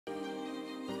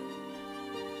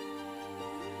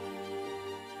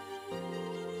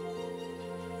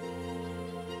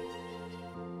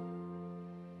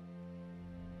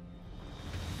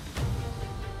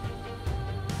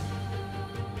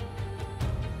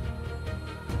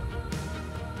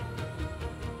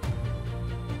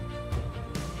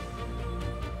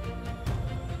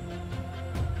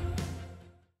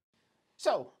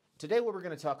Today what we're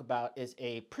going to talk about is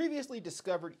a previously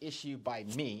discovered issue by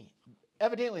me.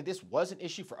 Evidently this was an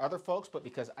issue for other folks, but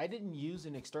because I didn't use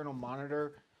an external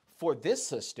monitor for this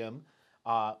system,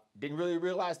 didn't really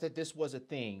realize that this was a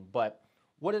thing. But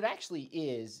what it actually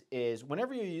is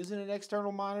whenever you're using an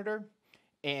external monitor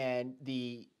and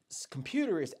the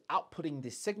computer is outputting the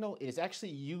signal, it is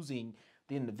actually using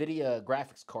the NVIDIA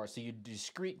graphics card, so your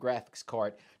discrete graphics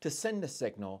card, to send the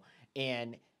signal.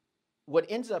 And what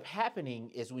ends up happening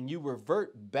is when you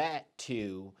revert back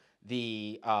to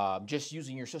the just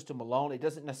using your system alone, it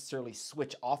doesn't necessarily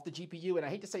switch off the GPU. And I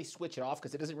hate to say switch it off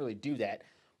because it doesn't really do that.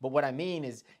 But what I mean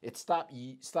is it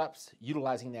stops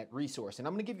utilizing that resource. And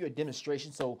I'm going to give you a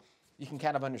demonstration so you can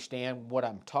kind of understand what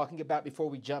I'm talking about before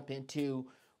we jump into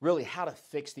really how to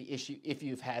fix the issue if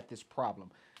you've had this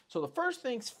problem. So the first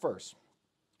things first,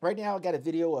 right now I got a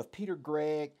video of Peter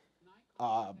Gregg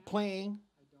playing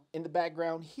in the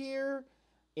background here.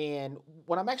 And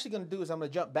what I'm actually going to do is I'm going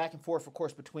to jump back and forth, of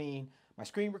course, between my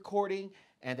screen recording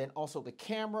and then also the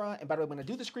camera. And by the way, when I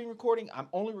do the screen recording, I'm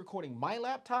only recording my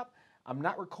laptop. I'm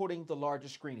not recording the larger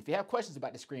screen. If you have questions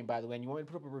about the screen, by the way, and you want me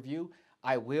to put up a review,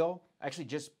 I will. I actually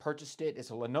just purchased it. It's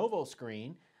a Lenovo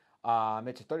screen.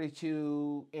 It's a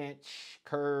 32-inch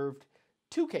curved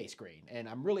 2K screen, and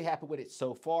I'm really happy with it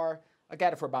so far. I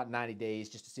got it for about 90 days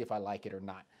just to see if I like it or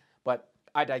not. But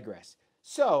I digress.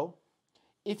 So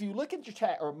if you look at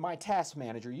your my task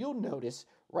manager, you'll notice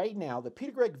right now the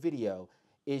Peter Gregg video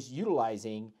is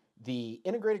utilizing the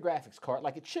integrated graphics card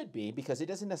like it should be, because it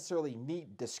doesn't necessarily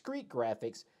need discrete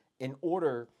graphics in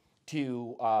order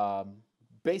to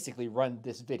basically run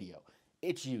this video.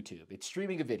 It's YouTube. It's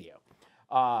streaming a video.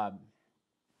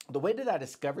 The way that I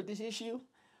discovered this issue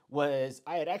was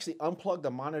I had actually unplugged the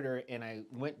monitor and I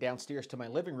went downstairs to my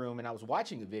living room and I was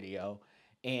watching a video,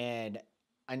 and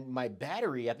my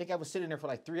battery, I think I was sitting there for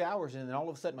like 3 hours, and then all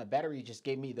of a sudden my battery just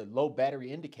gave me the low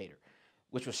battery indicator,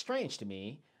 which was strange to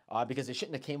me because it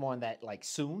shouldn't have came on that like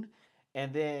soon.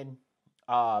 And then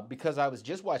because I was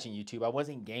just watching YouTube, I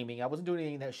wasn't gaming, I wasn't doing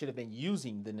anything that should have been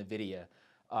using the NVIDIA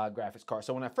graphics card.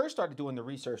 So when I first started doing the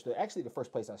research, actually the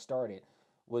first place I started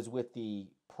was with the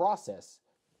process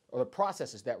or the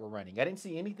processes that were running. I didn't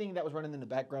see anything that was running in the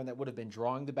background that would have been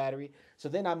drawing the battery. So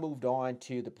then I moved on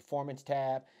to the performance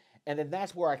tab. And then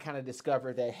that's where I kind of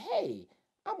discovered that, hey,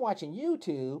 I'm watching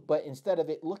YouTube, but instead of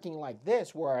it looking like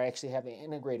this, where I actually have an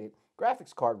integrated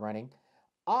graphics card running,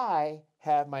 I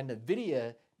have my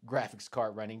NVIDIA graphics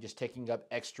card running, just taking up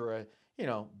extra,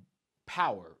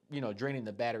 power, draining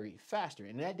the battery faster.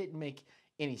 And that didn't make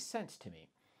any sense to me.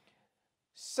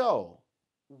 So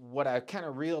what I kind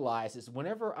of realized is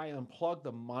whenever I unplugged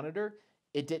the monitor,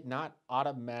 it did not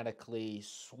automatically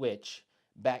switch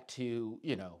back to,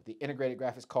 the integrated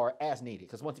graphics card as needed.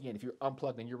 Because once again, if you're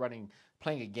unplugged and you're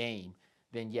playing a game,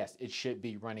 then yes, it should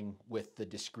be running with the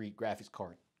discrete graphics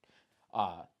card.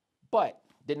 But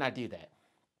did not do that.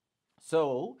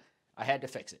 So I had to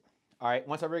fix it. All right,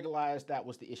 once I realized that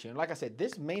was the issue. And like I said,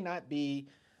 this may not be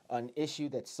an issue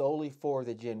that's solely for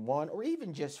the Gen 1 or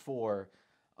even just for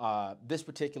this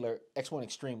particular X1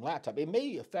 Extreme laptop. It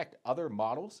may affect other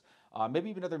models,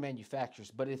 maybe even other manufacturers,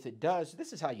 but if it does,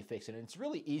 this is how you fix it. And it's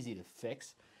really easy to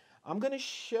fix. I'm going to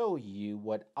show you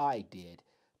what I did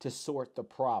to sort the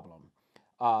problem.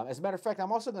 As a matter of fact,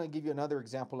 I'm also going to give you another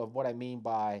example of what I mean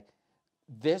by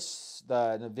this.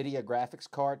 The NVIDIA graphics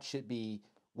card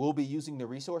will be using the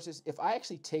resources. If I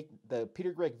actually take the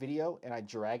Peter Gregg video and I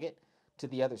drag it to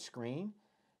the other screen,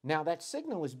 now that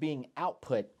signal is being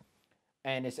output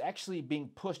and it's actually being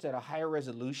pushed at a higher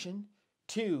resolution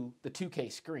to the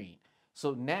 2K screen.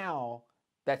 So now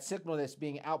that signal that's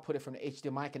being outputted from the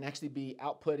HDMI can actually be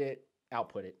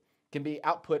can be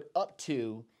output up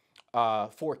to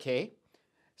 4K.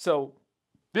 So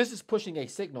this is pushing a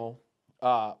signal,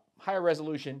 higher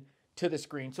resolution, to the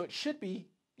screen. So it should be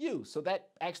used. So that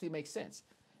actually makes sense.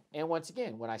 And once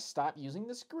again, when I stop using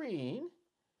the screen,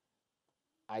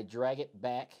 I drag it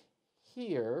back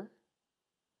here.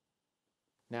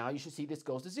 Now you should see this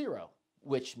goes to 0,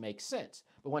 which makes sense.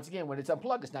 But once again, when it's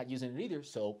unplugged, it's not using it either,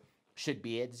 so should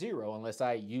be at 0 unless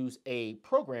I use a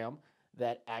program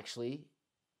that actually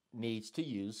needs to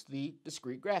use the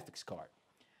discrete graphics card.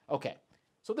 Okay,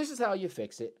 so this is how you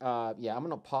fix it. Yeah, I'm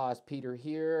going to pause Peter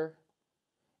here,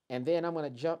 and then I'm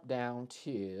going to jump down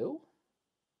to,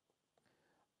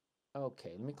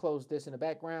 okay, let me close this in the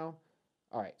background.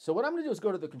 All right, so what I'm going to do is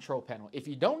go to the control panel. If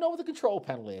you don't know what the control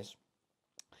panel is,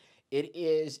 it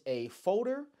is a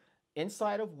folder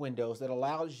inside of Windows that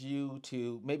allows you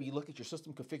to maybe look at your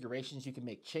system configurations. You can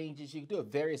make changes. You can do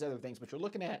various other things, but you're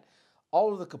looking at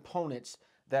all of the components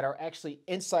that are actually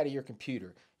inside of your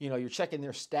computer. You know, you're checking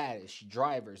their status,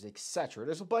 drivers, etc.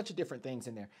 There's a bunch of different things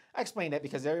in there. I explain that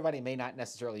because everybody may not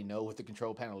necessarily know what the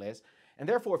control panel is. And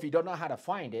therefore, if you don't know how to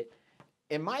find it,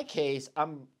 in my case,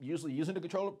 I'm usually using the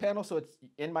control panel, so it's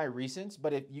in my recents.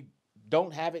 But if you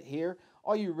don't have it here,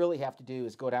 all you really have to do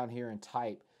is go down here and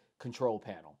type control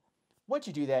panel. Once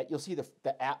you do that, you'll see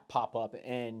the app pop up,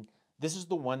 and this is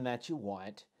the one that you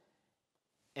want.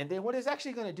 And then what it's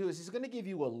actually going to do is it's going to give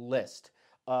you a list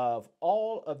of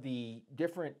all of the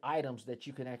different items that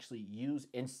you can actually use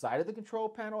inside of the control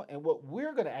panel. And what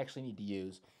we're going to actually need to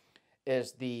use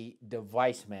is the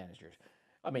device managers.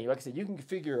 I mean, like I said, you can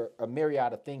configure a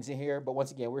myriad of things in here, but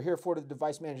once again, we're here for the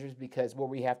device managers because what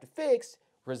we have to fix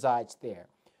resides there.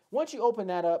 Once you open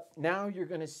that up, now you're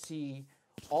going to see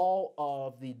all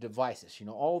of the devices, you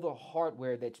know, all the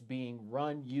hardware that's being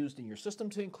used in your system,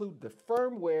 to include the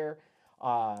firmware,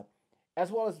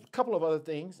 as well as a couple of other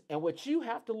things. And what you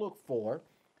have to look for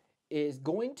is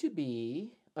going to be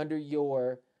under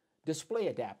your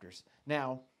display adapters.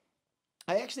 Now,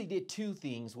 I actually did two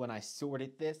things when I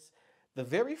sorted this. The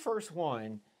very first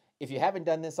one, if you haven't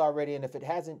done this already, and if it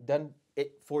hasn't done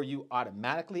it for you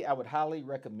automatically, I would highly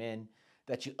recommend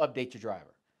that you update your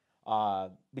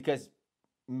driver. Because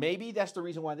maybe that's the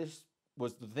reason why this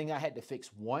was the thing I had to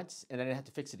fix once, and I didn't have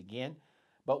to fix it again.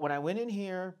 But when I went in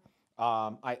here,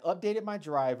 I updated my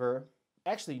driver.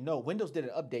 Actually, no, Windows did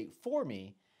an update for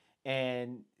me.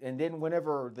 And then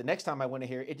whenever the next time I went in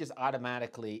here, it just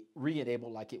automatically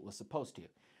re-enabled like it was supposed to.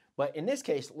 But in this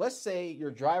case, let's say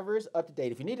your driver is up to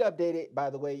date. If you need to update it, by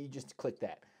the way, you just click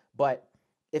that. But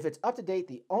if it's up to date,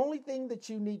 the only thing that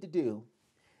you need to do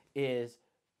is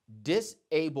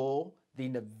disable the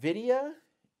NVIDIA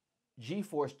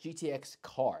GeForce GTX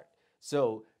card.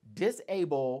 So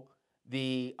disable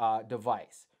the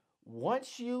device.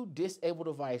 Once you disable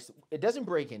the device, it doesn't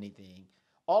break anything.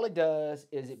 All it does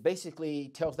is it basically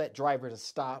tells that driver to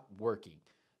stop working.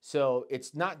 So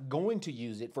it's not going to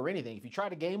use it for anything. If you try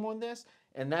to game on this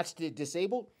and that's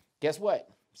disabled, guess what?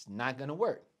 It's not going to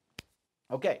work.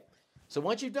 Okay, so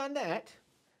once you've done that,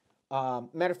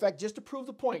 matter of fact, just to prove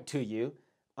the point to you,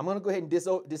 I'm going to go ahead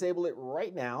and disable it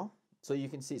right now so you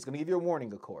can see. It's going to give you a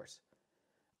warning, of course.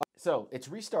 So it's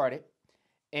restarted,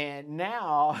 and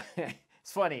now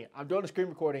it's funny. I'm doing a screen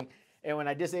recording, and when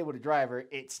I disable the driver,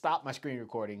 it stopped my screen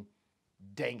recording.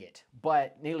 Dang it.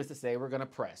 But needless to say, we're going to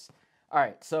press. All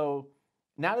right, so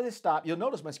now that it's stopped, you'll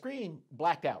notice my screen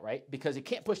blacked out, right? Because it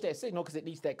can't push that signal because it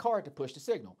needs that card to push the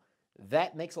signal.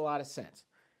 That makes a lot of sense.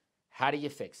 How do you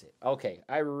fix it? Okay,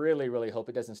 I really, really hope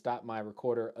it doesn't stop my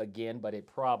recorder again, but it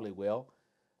probably will.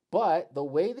 But the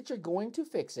way that you're going to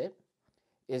fix it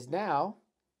is now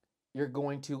you're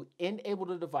going to enable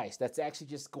the device. That's actually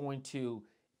just going to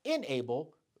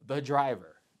enable the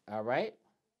driver, all right?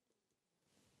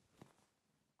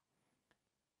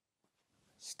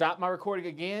 Stop my recording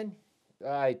again,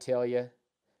 I tell you.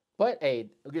 But hey,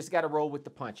 we just got to roll with the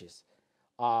punches.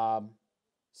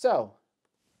 So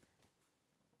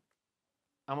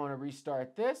I'm going to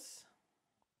restart this.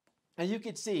 And you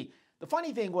can see, the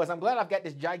funny thing was, I'm glad I've got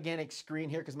this gigantic screen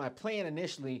here because my plan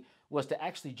initially was to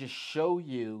actually just show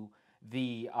you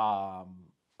the,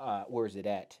 where is it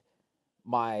at?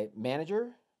 My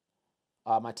manager,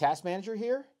 my task manager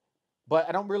here. But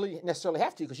I don't really necessarily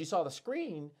have to because you saw the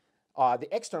screen, the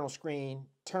external screen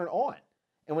turn on.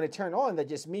 And when it turned on, that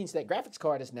just means that graphics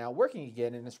card is now working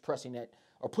again and it's pressing that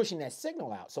or pushing that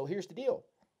signal out. So here's the deal.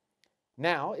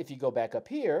 Now, if you go back up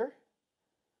here,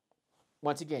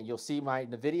 once again, you'll see my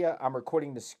NVIDIA. I'm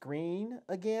recording the screen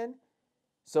again.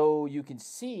 So you can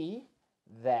see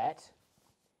that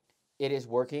it is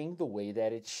working the way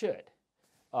that it should.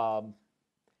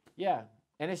 Yeah,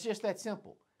 and it's just that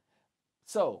simple.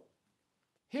 So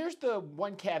here's the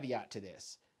one caveat to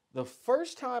this. The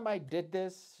first time I did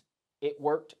this, it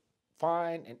worked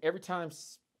fine. And every time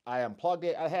I unplugged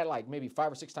it, I had like maybe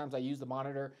 5 or 6 times I used the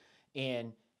monitor,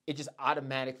 and it just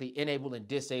automatically enabled and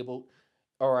disabled,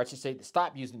 or I should say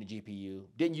stop using the GPU,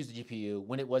 didn't use the GPU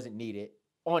when it wasn't needed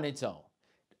on its own.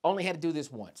 Only had to do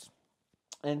this once.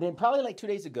 And then probably like 2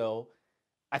 days ago,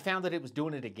 I found that it was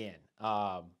doing it again,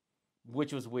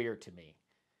 which was weird to me.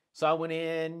 So I went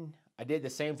in, I did the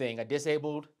same thing. I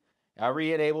disabled, I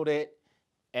re-enabled it,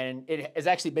 and it has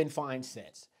actually been fine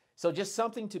since. So just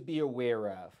something to be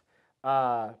aware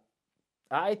of.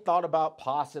 I thought about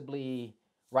possibly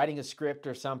writing a script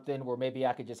or something where maybe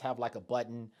I could just have like a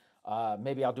button.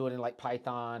 Maybe I'll do it in like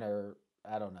Python or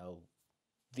I don't know,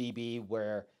 VB,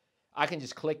 where I can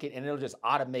just click it and it'll just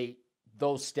automate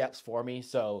those steps for me.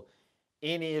 So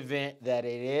any event that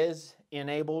it is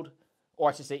enabled, or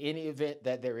I should say any event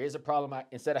that there is a problem,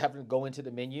 instead of having to go into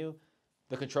the menu,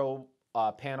 the control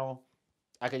panel.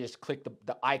 I could just click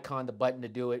the icon, the button to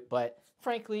do it. But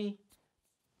frankly,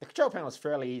 the control panel is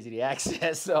fairly easy to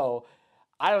access, so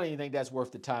I don't even think that's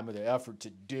worth the time or the effort to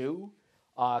do,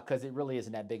 because it really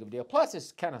isn't that big of a deal. Plus,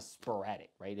 it's kind of sporadic,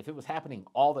 right? If it was happening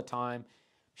all the time,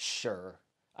 sure,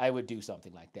 I would do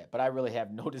something like that. But I really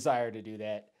have no desire to do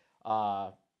that.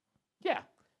 Yeah.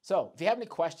 So if you have any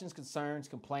questions, concerns,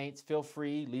 complaints, feel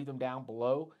free, leave them down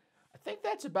below. I think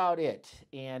that's about it.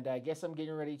 And I guess I'm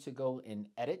getting ready to go and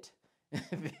edit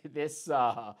this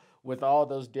with all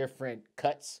those different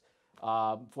cuts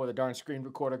for the darn screen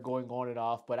recorder going on and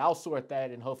off. But I'll sort that,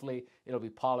 and hopefully it'll be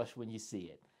polished when you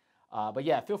see it. But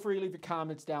yeah, feel free to leave your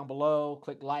comments down below.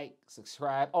 Click like,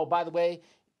 subscribe. Oh, by the way,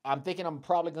 I'm thinking I'm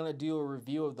probably going to do a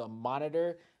review of the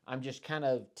monitor. I'm just kind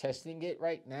of testing it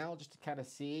right now just to kind of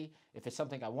see if it's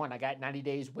something I want. I got 90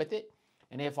 days with it.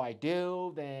 And if I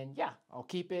do, then yeah, I'll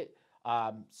keep it.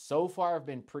 So far, I've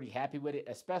been pretty happy with it,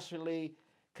 especially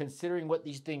considering what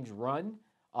these things run.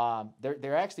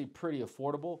 They're actually pretty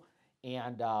affordable.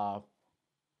 And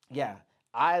yeah,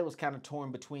 I was kind of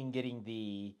torn between getting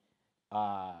the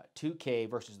 2K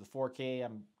versus the 4K.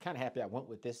 I'm kind of happy I went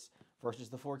with this versus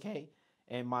the 4K.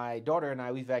 And my daughter and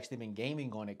I, we've actually been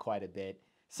gaming on it quite a bit.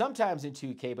 Sometimes in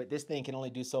 2K, but this thing can only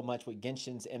do so much with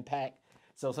Genshin's impact.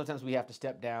 So sometimes we have to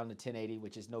step down to 1080,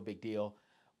 which is no big deal.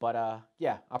 But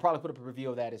yeah, I'll probably put up a review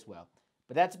of that as well.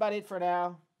 But that's about it for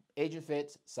now. Agent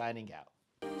Fitz signing out.